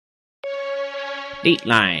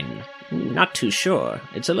Dateline. Not too sure.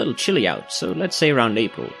 It's a little chilly out, so let's say around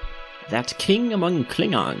April. That king among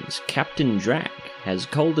Klingons, Captain Drac, has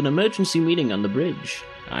called an emergency meeting on the bridge.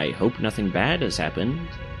 I hope nothing bad has happened.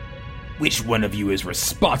 Which one of you is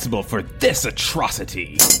responsible for this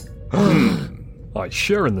atrocity? I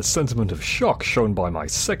share in the sentiment of shock shown by my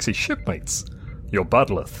sexy shipmates. Your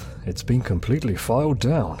bat'leth, it's been completely filed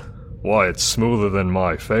down. Why, it's smoother than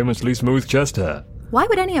my famously smooth chest hair. Why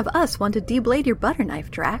would any of us want to deblade your butter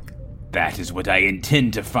knife, Drac? That is what I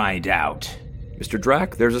intend to find out. Mr.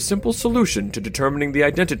 Drac, there's a simple solution to determining the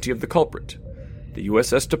identity of the culprit. The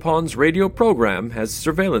USS Tapon's radio program has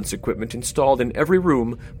surveillance equipment installed in every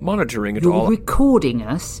room, monitoring it all. You're recording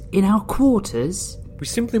us in our quarters? We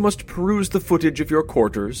simply must peruse the footage of your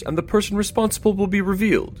quarters, and the person responsible will be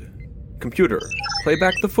revealed. Computer, play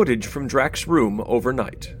back the footage from Drac's room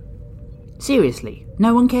overnight. Seriously,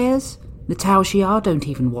 no one cares? The Tal Shiar don't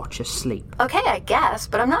even watch us sleep. Okay, I guess,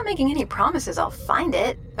 but I'm not making any promises I'll find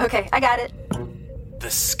it. Okay, I got it. The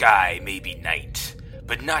sky may be night,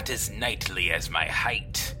 but not as nightly as my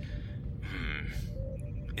height.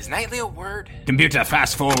 Is nightly a word? Computer,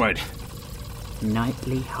 fast forward.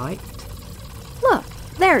 Nightly height? Look,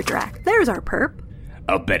 there, Drac. There's our perp.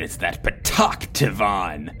 I'll bet it's that Patak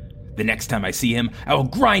Tivan. The next time I see him, I will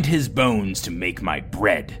grind his bones to make my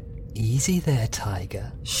bread. Easy there,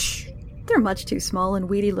 Tiger. Shh. They're much too small and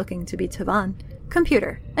weedy looking to be Tavan.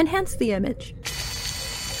 Computer, enhance the image.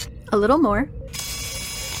 A little more.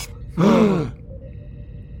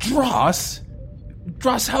 Dross?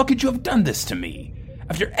 Dross, how could you have done this to me?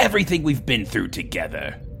 After everything we've been through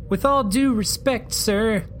together. With all due respect,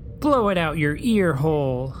 sir, blow it out your ear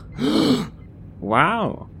hole.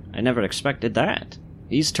 Wow, I never expected that.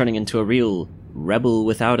 He's turning into a real rebel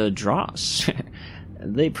without a dross.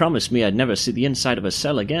 They promised me I'd never see the inside of a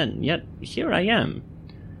cell again, yet here I am.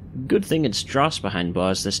 Good thing it's Dross behind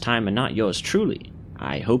bars this time and not yours truly.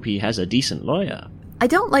 I hope he has a decent lawyer. I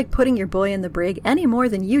don't like putting your boy in the brig any more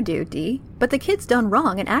than you do, Dee, but the kid's done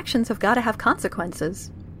wrong and actions have got to have consequences.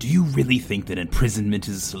 Do you really think that imprisonment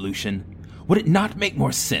is a solution? Would it not make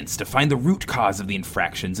more sense to find the root cause of the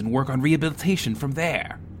infractions and work on rehabilitation from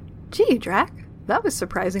there? Gee, Drac, that was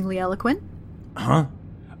surprisingly eloquent. Huh?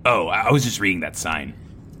 Oh, I was just reading that sign.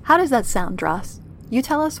 How does that sound, Dross? You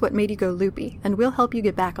tell us what made you go loopy, and we'll help you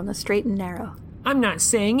get back on the straight and narrow. I'm not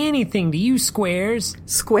saying anything to you, Squares.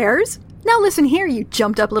 Squares? Now listen here, you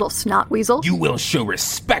jumped-up little snot weasel. You will show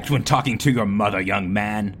respect when talking to your mother, young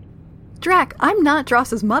man. Drac, I'm not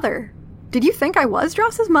Dross's mother. Did you think I was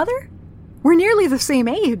Dross's mother? We're nearly the same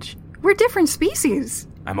age. We're different species.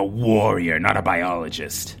 I'm a warrior, not a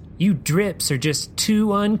biologist. You drips are just too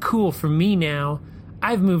uncool for me now.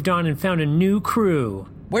 I've moved on and found a new crew.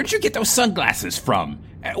 Where'd you get those sunglasses from?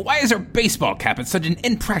 Why is her baseball cap at such an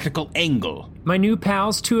impractical angle? My new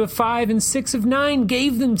pals 2 of 5 and 6 of 9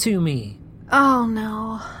 gave them to me. Oh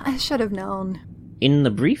no, I should have known. In the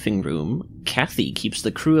briefing room, Kathy keeps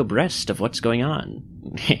the crew abreast of what's going on.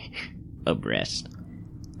 Abreast.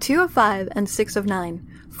 2 of 5 and 6 of 9,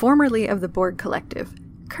 formerly of the Borg Collective,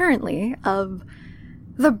 currently of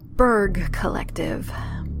the Berg Collective.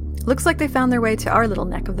 Looks like they found their way to our little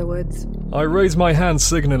neck of the woods. I raise my hand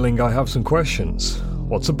signaling I have some questions.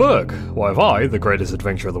 What's a Berg? Why have I, the greatest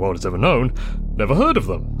adventurer the world has ever known, never heard of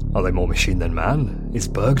them? Are they more machine than man? Is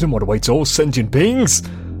Bergdom what awaits all sentient beings?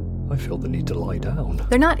 I feel the need to lie down.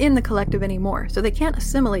 They're not in the collective anymore, so they can't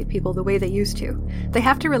assimilate people the way they used to. They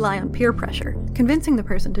have to rely on peer pressure, convincing the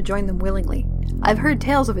person to join them willingly. I've heard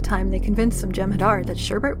tales of a time they convinced some Jem'Hadar that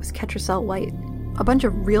Sherbert was Ketracel White. A bunch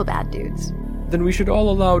of real bad dudes. Then we should all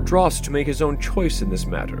allow Dross to make his own choice in this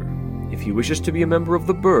matter. If he wishes to be a member of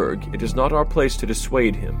the Berg, it is not our place to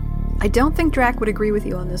dissuade him. I don't think Drac would agree with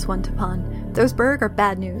you on this one, Tapan. Those Berg are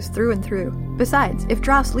bad news, through and through. Besides, if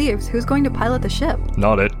Dross leaves, who's going to pilot the ship?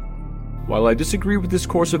 Not it. While I disagree with this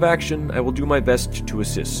course of action, I will do my best to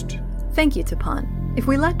assist. Thank you, Tapan. If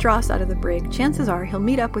we let Dross out of the brig, chances are he'll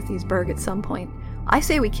meet up with these Berg at some point. I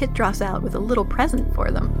say we kit Dross out with a little present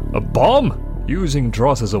for them. A bomb? Using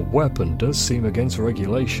Dross as a weapon does seem against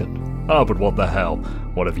regulation. Ah, but what the hell?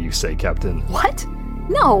 Whatever you say, Captain. What?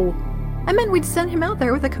 No! I meant we'd send him out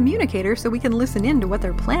there with a communicator so we can listen in to what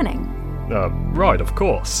they're planning. Right, of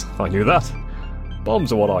course. I knew that.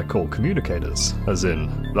 Bombs are what I call communicators. As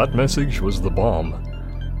in, that message was the bomb.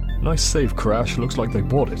 Nice save, Crash. Looks like they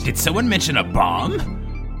bought it. Did someone mention a bomb?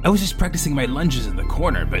 I was just practicing my lunges in the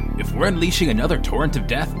corner, but if we're unleashing another torrent of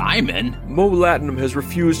death, I'm in. Mo Latinum has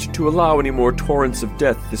refused to allow any more torrents of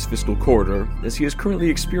death this fiscal quarter, as he is currently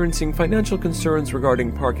experiencing financial concerns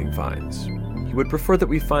regarding parking fines. He would prefer that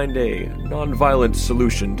we find a non-violent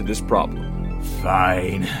solution to this problem.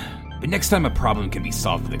 Fine. But next time a problem can be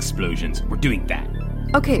solved with explosions, we're doing that.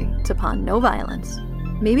 Okay, Tapan, no violence.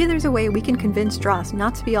 Maybe there's a way we can convince Dross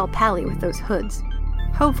not to be all pally with those hoods.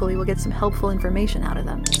 Hopefully we'll get some helpful information out of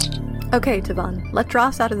them. Okay, Tavan, let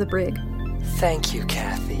Dross out of the brig. Thank you,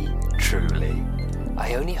 Kathy. Truly.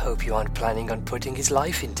 I only hope you aren't planning on putting his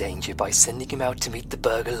life in danger by sending him out to meet the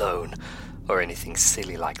Berg alone, or anything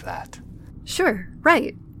silly like that. Sure,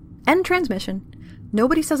 right. End transmission.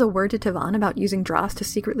 Nobody says a word to Tavan about using Dross to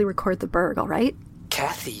secretly record the Berg, alright?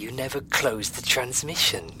 Kathy, you never closed the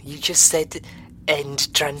transmission. You just said,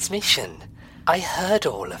 end transmission. I heard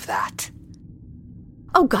all of that.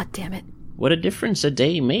 Oh, goddammit. What a difference a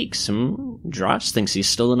day makes, Dross thinks he's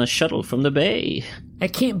stolen a shuttle from the bay. I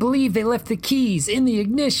can't believe they left the keys in the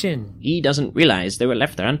ignition. He doesn't realize they were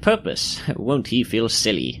left there on purpose. Won't he feel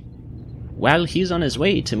silly? While he's on his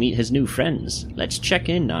way to meet his new friends, let's check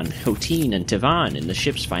in on Hotine and Tavan in the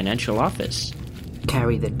ship's financial office.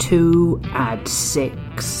 Carry the 2, add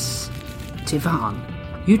 6.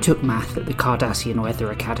 Tavan, you took math at the Cardassian Weather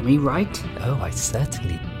Academy, right? Oh, I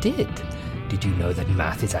certainly did. Did you know that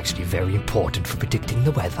math is actually very important for predicting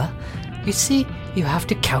the weather? You see, you have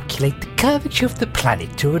to calculate the curvature of the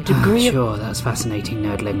planet to a degree Sure, that's fascinating,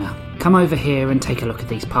 Nerdlinger. Come over here and take a look at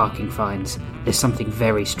these parking fines. There's something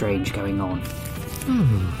very strange going on.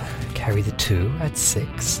 Carry the 2 at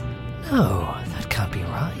 6? No, that can't be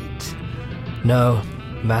right. No,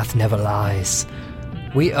 math never lies.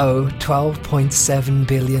 We owe 12.7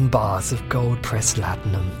 billion bars of gold-pressed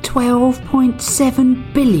latinum.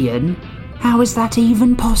 12.7 billion? How is that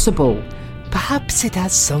even possible? Perhaps it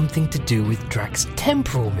has something to do with Drax's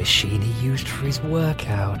temporal machine he used for his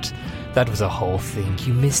workout. That was a whole thing.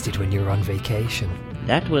 You missed it when you were on vacation.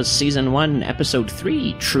 That was Season 1, Episode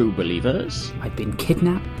 3, True Believers. I'd been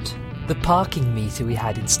kidnapped? The parking meter we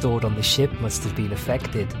had installed on the ship must have been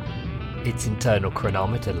affected. Its internal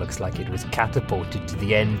chronometer looks like it was catapulted to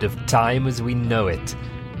the end of time as we know it,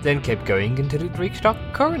 then kept going until it reached our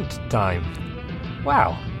current time.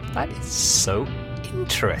 Wow, that is so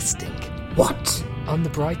interesting. What? On the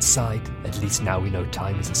bright side, at least now we know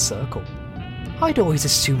time is a circle. I'd always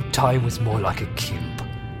assumed time was more like a cube.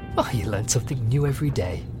 Oh, you learn something new every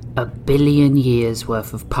day. 1 billion years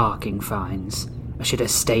worth of parking fines. I should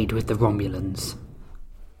have stayed with the Romulans.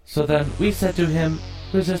 So then we said to him,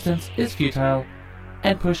 resistance is futile,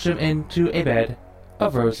 and pushed him into a bed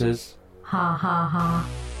of roses. Ha ha ha.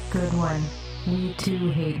 Good one. We too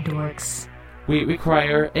hate dorks. We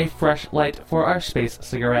require a fresh light for our space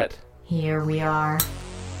cigarette. Here we are.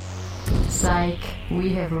 Psych,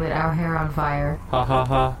 we have lit our hair on fire. Ha ha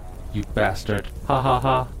ha, you bastard. Ha ha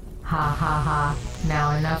ha. Ha ha ha.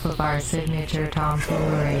 Now enough of our signature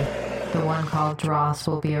tomfoolery. The one called Dross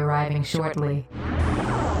will be arriving shortly.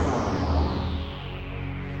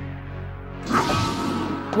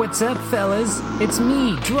 What's up, fellas? It's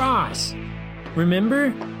me, Dross.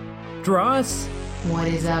 Remember? Dross? What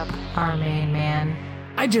is up, our main man?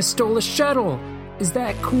 I just stole a shuttle. Is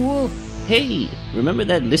that cool? Hey, remember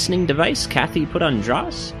that listening device Kathy put on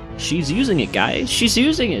Dross? She's using it, guys. She's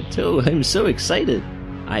using it. Oh, I'm so excited.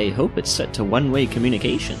 I hope it's set to one-way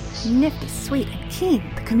communications. Nifty, sweet, and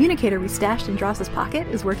keen. The communicator we stashed in Dross's pocket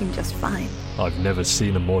is working just fine. I've never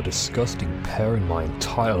seen a more disgusting pair in my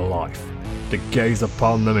entire life. To gaze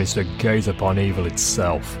upon them is to gaze upon evil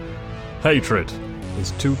itself. Hatred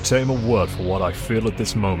is too tame a word for what I feel at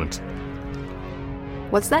this moment.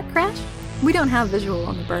 What's that, Crash? We don't have visual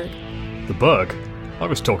on the Berg. The Berg? I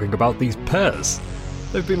was talking about these pears.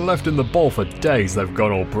 They've been left in the bowl for days. They've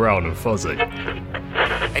gone all brown and fuzzy.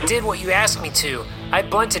 I did what you asked me to. I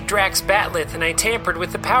blunted Drax Batlith and I tampered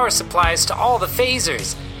with the power supplies to all the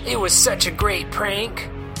phasers. It was such a great prank.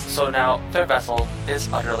 So now their vessel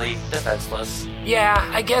is utterly defenseless. Yeah,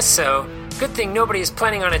 I guess so. Good thing nobody is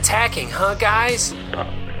planning on attacking, huh, guys?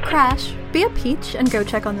 Crash, be a peach and go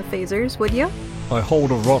check on the phasers, would you? I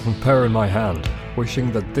hold a rotten pear in my hand,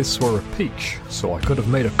 wishing that this were a peach, so I could have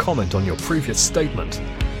made a comment on your previous statement.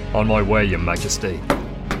 On my way, Your Majesty.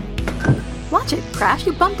 Watch it, Crash,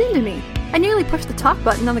 you bumped into me. I nearly pushed the talk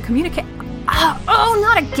button on the Oh,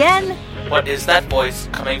 not again! What is that voice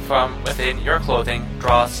coming from within your clothing,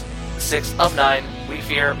 Dross? 6 of 9, we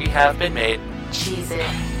fear we have been made. Cheese it.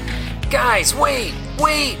 Guys, wait!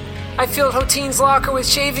 I filled Hotine's locker with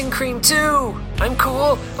shaving cream too! I'm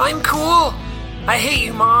cool! I hate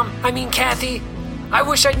you, Mom. I mean, Kathy. I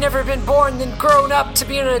wish I'd never been born, then grown up to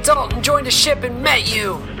be an adult and joined a ship and met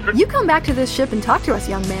you! You come back to this ship and talk to us,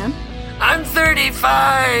 young man. I'm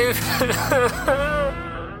 35!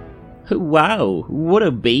 Wow, what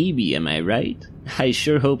a baby, am I right? I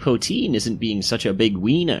sure hope Hotine isn't being such a big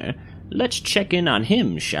wiener. Let's check in on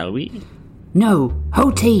him, shall we? No,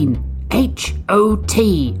 Hotine! HOT.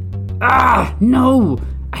 Ah, no!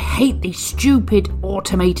 I hate these stupid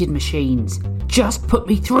automated machines. Just put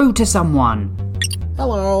me through to someone.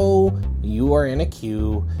 Hello, you are in a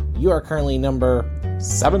queue. You are currently number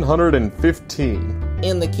 715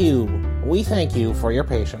 in the queue. We thank you for your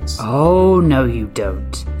patience. Oh, no you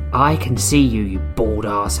don't. I can see you, you bald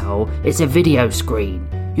arsehole. It's a video screen.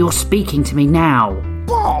 You're speaking to me now.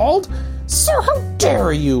 Bald? Sir, how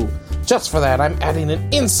dare you? Just for that, I'm adding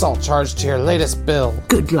an insult charge to your latest bill.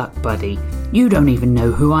 Good luck, buddy. You don't even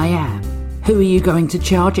know who I am. Who are you going to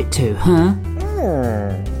charge it to, huh?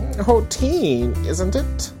 Hoteen, isn't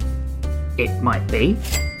it? It might be.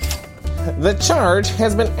 The charge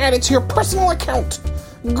has been added to your personal account.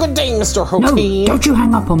 Good day, Mr. Hoteen. No, don't you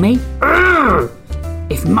hang up on me. Urgh!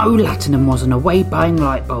 If Mo Latinum wasn't away buying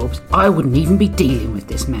light bulbs, I wouldn't even be dealing with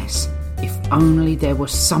this mess. If only there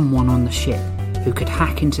was someone on the ship who could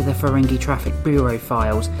hack into the Ferengi Traffic Bureau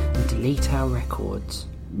files and delete our records.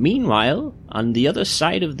 Meanwhile, on the other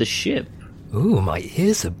side of the ship... Ooh, my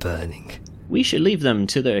ears are burning. We should leave them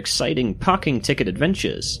to their exciting parking ticket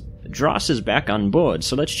adventures. Dross is back on board,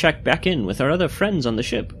 so let's check back in with our other friends on the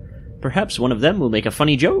ship. Perhaps one of them will make a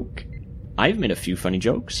funny joke. I've made a few funny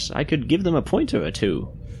jokes. I could give them a pointer or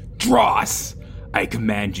two. Dross! I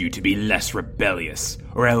command you to be less rebellious,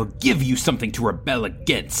 or I'll give you something to rebel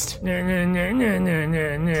against. I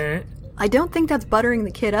don't think that's buttering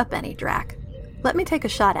the kid up any, Drac. Let me take a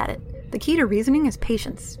shot at it. The key to reasoning is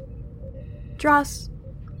patience. Dross,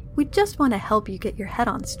 we just want to help you get your head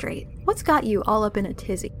on straight. What's got you all up in a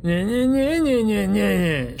tizzy?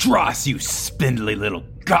 Dross, you spindly little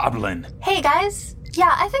goblin! Hey guys,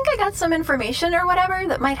 yeah, I think I got some information or whatever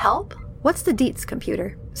that might help. What's the deets,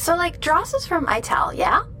 computer? So, Dross is from Ital,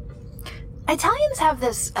 yeah? Italians have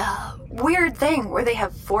this, weird thing where they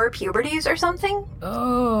have 4 puberties or something.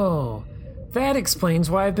 Oh, that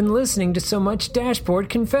explains why I've been listening to so much Dashboard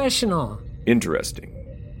Confessional.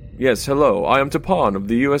 Interesting. Yes, hello, I am Tapon of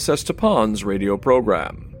the USS Tapon's radio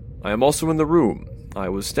program. I am also in the room. I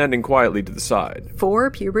was standing quietly to the side.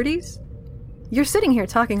 4 puberties? You're sitting here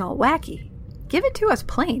talking all wacky. Give it to us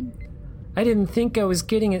plain. I didn't think I was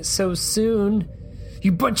getting it so soon.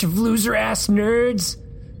 You bunch of loser-ass nerds.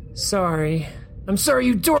 Sorry. I'm sorry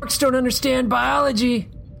you dorks don't understand biology.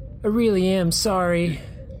 I really am sorry.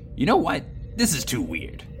 You know what? This is too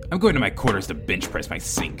weird. I'm going to my quarters to bench press my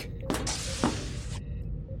sink.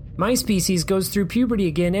 My species goes through puberty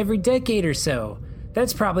again every decade or so.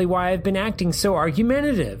 That's probably why I've been acting so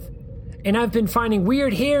argumentative. And I've been finding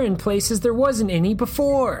weird hair in places there wasn't any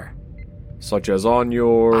before. Such as on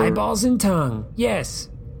your... eyeballs and tongue, yes.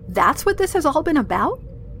 That's what this has all been about?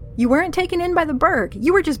 You weren't taken in by the Berg.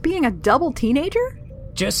 You were just being a double teenager?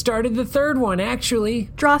 Just started the 3rd one, actually.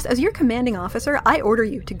 Dross, as your commanding officer, I order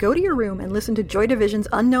you to go to your room and listen to Joy Division's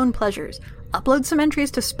Unknown Pleasures, upload some entries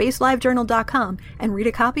to spacelivejournal.com, and read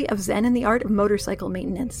a copy of Zen and the Art of Motorcycle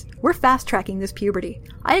Maintenance. We're fast-tracking this puberty.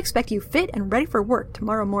 I expect you fit and ready for work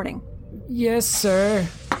tomorrow morning. Yes, sir.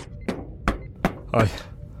 I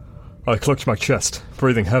clutched my chest,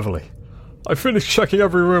 breathing heavily. I finished checking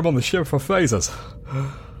every room on the ship for phasers.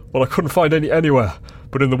 Well, I couldn't find any anywhere,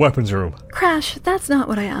 but in the weapons room. Crash, that's not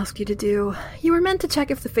what I asked you to do. You were meant to check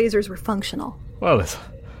if the phasers were functional. Well, it's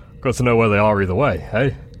got to know where they are either way, eh?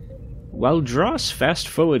 While Dross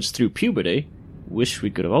fast-forwards through puberty, wish we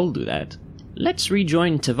could all do that, let's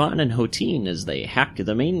rejoin Tavan and Hoteen as they hack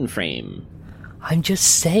the mainframe. I'm just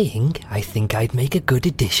saying, I think I'd make a good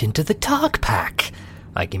addition to the Tark Pack.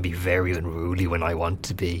 I can be very unruly when I want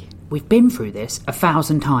to be. We've been through this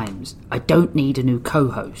 1,000 times. I don't need a new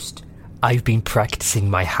co-host. I've been practicing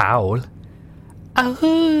my howl.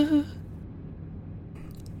 Oh.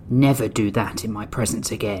 Never do that in my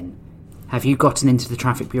presence again. Have you gotten into the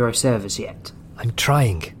Traffic Bureau servers yet? I'm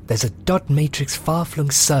trying. There's a dot matrix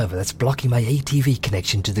far-flung server that's blocking my ATV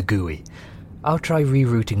connection to the GUI. I'll try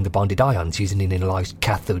rerouting the bonded ions using an analyzed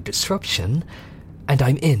cathode disruption, and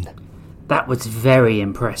I'm in. That was very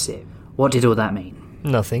impressive. What did all that mean?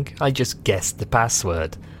 Nothing. I just guessed the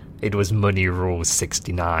password. It was Money Rules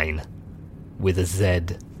 69. With a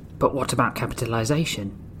Z. But what about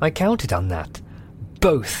capitalization? I counted on that.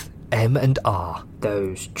 Both M and R.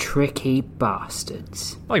 Those tricky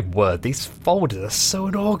bastards. My word, these folders are so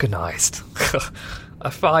unorganized. A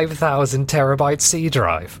 5,000 terabyte C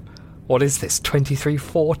drive. What is this,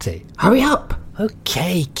 2340? Hurry up!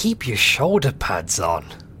 Okay, keep your shoulder pads on.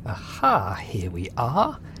 Aha, here we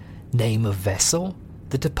are. Name of vessel,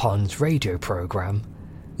 the Tapon's radio program.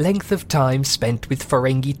 Length of time spent with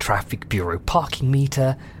Ferengi Traffic Bureau parking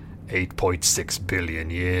meter, 8.6 billion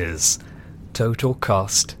years. Total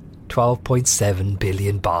cost, 12.7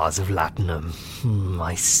 billion bars of latinum.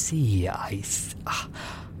 I see.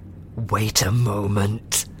 Wait a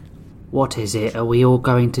moment. What is it? Are we all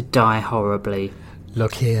going to die horribly?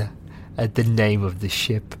 Look here, at the name of the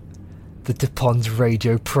ship. The Tapon's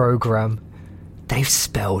radio program. They've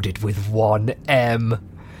spelled it with one M.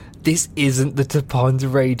 This isn't the Tapon's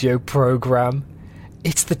radio program.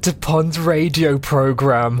 It's the Tapon's radio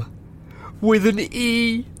program. With an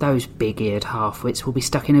E. Those big-eared half-wits will be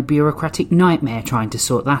stuck in a bureaucratic nightmare trying to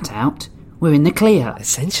sort that out. We're in the clear.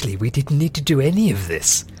 Essentially, we didn't need to do any of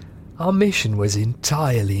this. Our mission was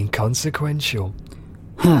entirely inconsequential.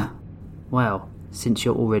 Huh. Well, since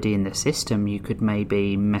you're already in the system, you could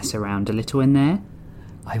maybe mess around a little in there.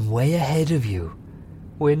 I'm way ahead of you.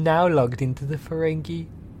 We're now logged into the Ferengi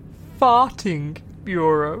Farting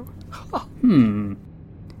Bureau.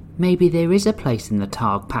 Maybe there is a place in the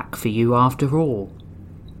Targ Pack for you after all.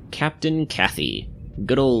 Captain Kathy.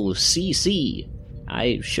 Good old CC.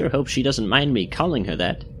 I sure hope she doesn't mind me calling her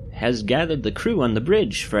that. Has gathered the crew on the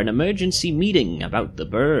bridge for an emergency meeting about the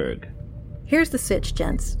Berg. Here's the sitch,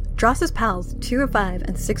 gents. Dross's pals, 2 of 5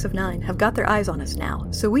 and 6 of 9, have got their eyes on us now,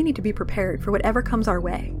 so we need to be prepared for whatever comes our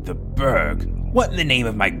way. The Berg? What in the name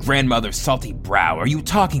of my grandmother's salty brow are you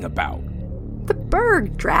talking about? The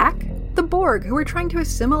Berg, Drac. The Borg, who are trying to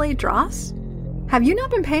assimilate Dross? Have you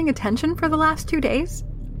not been paying attention for the last 2 days?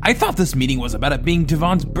 I thought this meeting was about it being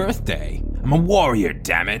Devon's birthday. I'm a warrior,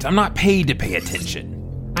 damn it. I'm not paid to pay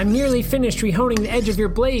attention. I'm nearly finished rehoning the edge of your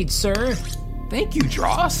blade, sir. Thank you,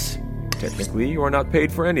 Dross. Technically, you are not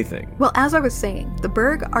paid for anything. Well, as I was saying, the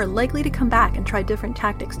Berg are likely to come back and try different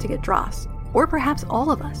tactics to get Dross. Or perhaps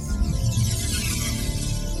all of us.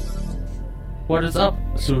 What is up,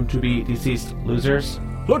 soon-to-be deceased losers?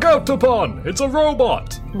 Look out, Tapon! It's a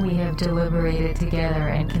robot! We have deliberated together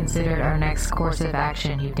and considered our next course of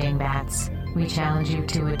action, you dingbats. We challenge you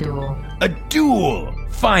to a duel. A duel!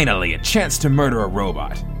 Finally, a chance to murder a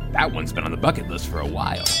robot. That one's been on the bucket list for a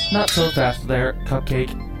while. Not so fast there,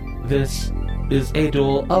 Cupcake. This is a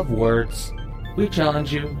duel of words. We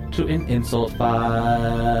challenge you to an insult fight.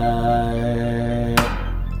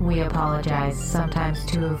 We apologize. Sometimes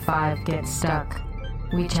 2 of 5 get stuck.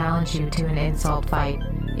 We challenge you to an insult fight.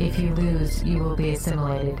 If you lose, you will be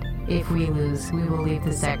assimilated. If we lose, we will leave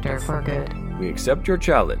the sector for good. We accept your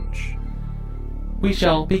challenge. We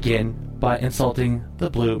shall begin by insulting the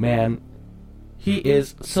blue man. He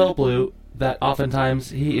is so blue that oftentimes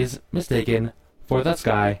he is mistaken for the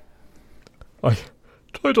sky. I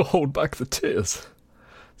try to hold back the tears.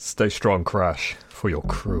 Stay strong, Crash, for your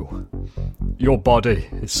crew. Your body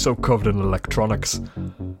is so covered in electronics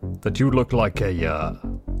that you look like a,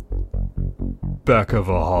 back of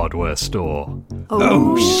a hardware store.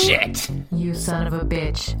 Oh shit! You son of a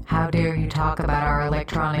bitch. How dare you talk about our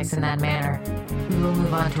electronics in that manner? We will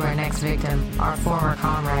move on to our next victim, our former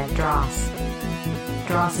comrade, Dross.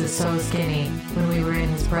 Dross is so skinny. When we were in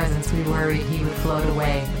his presence, we worried he would float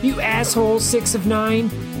away. You asshole 6 of 9.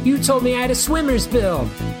 You told me I had a swimmer's build.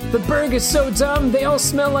 The Berg is so dumb, they all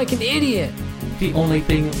smell like an idiot. The only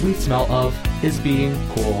thing we smell of is being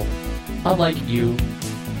cool. Unlike you,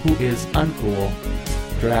 who is uncool.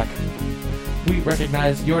 Drac, we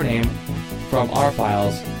recognize your name from our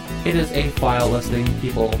files. It is a file listing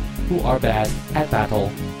people who are bad at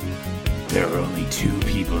battle. There are only 2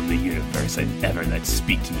 people in the universe I've ever let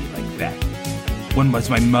speak to me like that. One was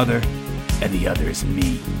my mother, and the other is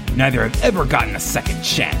me. Neither have ever gotten a second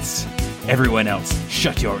chance. Everyone else,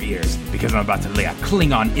 shut your ears, because I'm about to lay a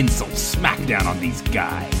Klingon insult smackdown on these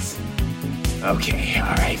guys. Okay,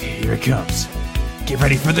 alright, here it comes. Get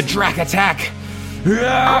ready for the Drac attack!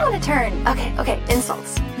 I want to turn. Okay,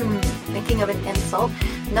 insults. Thinking of an insult.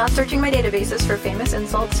 Not searching my databases for famous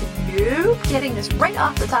insults. Nope, getting this right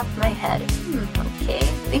off the top of my head. Okay,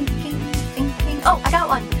 thinking. Oh, I got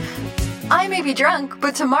one. I may be drunk,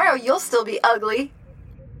 but tomorrow you'll still be ugly.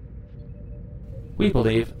 We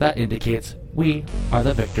believe that indicates we are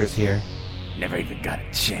the victors here. Never even got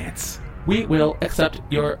a chance. We will accept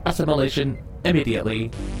your assimilation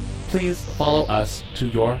immediately. Please follow us to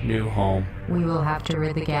your new home. We will have to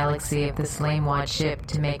rid the galaxy of the Slamewatch ship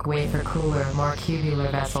to make way for cooler, more cubular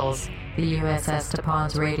vessels. The USS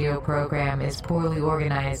Tapon's radio program is poorly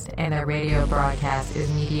organized, and their radio broadcast is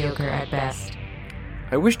mediocre at best.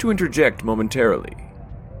 I wish to interject momentarily.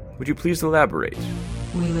 Would you please elaborate?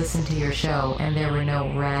 We listened to your show, and there were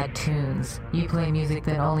no rad tunes. You play music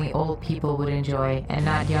that only old people would enjoy, and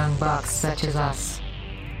not young bucks such as us.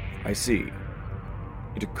 I see.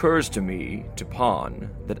 It occurs to me, Tapon,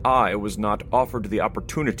 that I was not offered the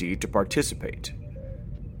opportunity to participate.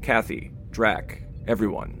 Kathy, Drac,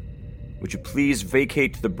 everyone. Would you please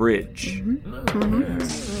vacate the bridge?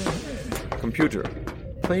 Computer,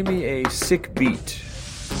 play me a sick beat.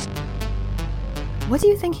 What do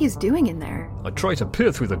you think he's doing in there? I try to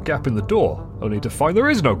peer through the gap in the door, only to find there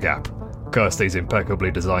is no gap. Curse these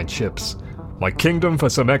impeccably designed ships. My kingdom for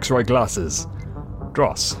some X-ray glasses.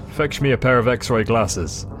 Dross, fetch me a pair of X-ray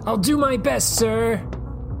glasses. I'll do my best, sir.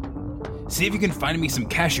 See if you can find me some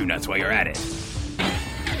cashew nuts while you're at it.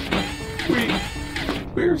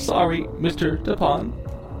 We're sorry, Mr. Tapon.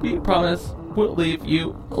 We promise we'll leave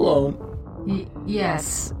you alone.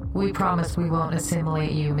 Yes, we promise we won't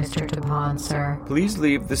assimilate you, Mr. Tapon, sir. Please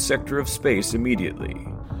leave the sector of space immediately.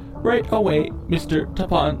 Right away, Mr.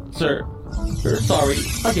 Tapon, sir. We're sorry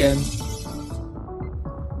again.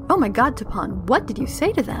 Oh my god, Tapon, what did you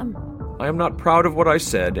say to them? I am not proud of what I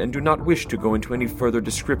said and do not wish to go into any further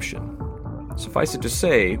description. Suffice it to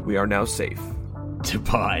say, we are now safe.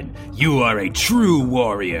 Tapon, you are a true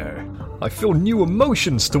warrior. I feel new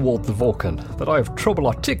emotions toward the Vulcan that I have trouble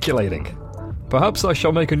articulating. Perhaps I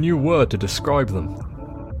shall make a new word to describe them.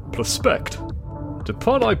 Prospect.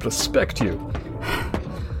 Tapon, I prospect you.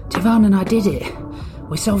 Tivan and I did it.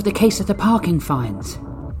 We solved the case of the parking fines.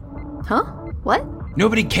 Huh? What?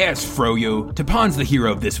 Nobody cares, Froyo. Tapon's the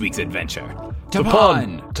hero of this week's adventure.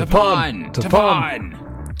 Tapon! Tapon!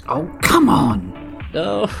 Tapon! Oh, come on!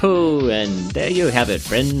 Oh, and there you have it,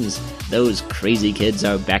 friends. Those crazy kids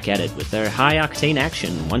are back at it with their high-octane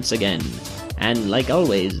action once again. And like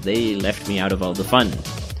always, they left me out of all the fun.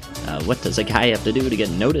 What does a guy have to do to get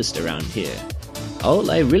noticed around here?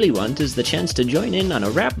 All I really want is the chance to join in on a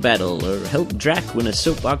rap battle or help Drac win a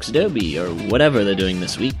soapbox derby or whatever they're doing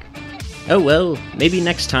this week. Oh well, maybe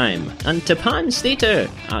next time on Tapon's Theater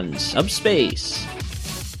on Subspace.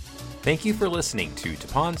 Thank you for listening to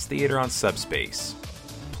Tapon's Theater on Subspace.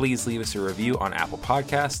 Please leave us a review on Apple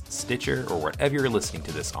Podcasts, Stitcher, or whatever you're listening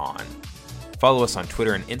to this on. Follow us on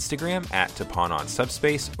Twitter and Instagram at Tapon on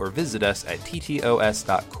Subspace or visit us at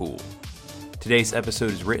ttos.cool. Today's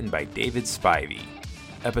episode is written by David Spivey.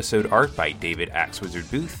 Episode art by David Axewizard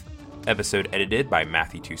Booth. Episode edited by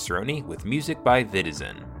Matthew Tusseroni with music by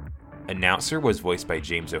Vidizen. Announcer was voiced by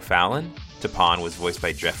James O'Fallon. Tapon was voiced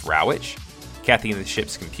by Jeff Rowich. Kathy and the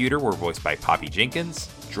Ship's Computer were voiced by Poppy Jenkins.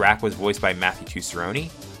 Drac was voiced by Matthew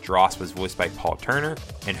Tusseroni. Dross was voiced by Paul Turner.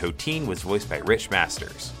 And Hotine was voiced by Rich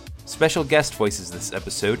Masters. Special guest voices this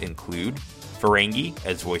episode include Ferengi,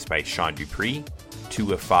 as voiced by Sean Dupree,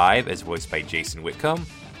 2 of 5, as voiced by Jason Whitcomb,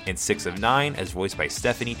 and 6 of 9, as voiced by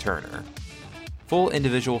Stephanie Turner. Full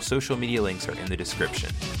individual social media links are in the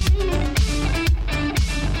description.